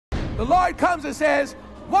The Lord comes and says,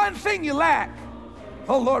 one thing you lack.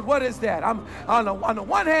 Oh, Lord, what is that? I'm on the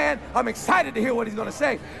one hand, I'm excited to hear what he's going to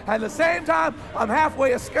say. At the same time, I'm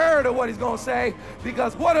halfway scared of what he's going to say,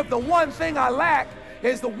 because what if the one thing I lack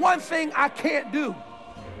is the one thing I can't do?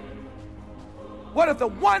 What if the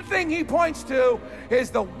one thing he points to is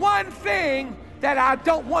the one thing that I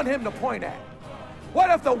don't want him to point at? What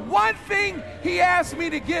if the one thing he asked me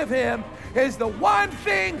to give him is the one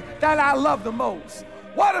thing that I love the most?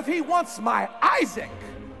 What if he wants my Isaac?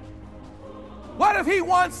 What if he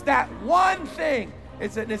wants that one thing?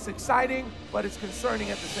 It's exciting, but it's concerning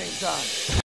at the same time.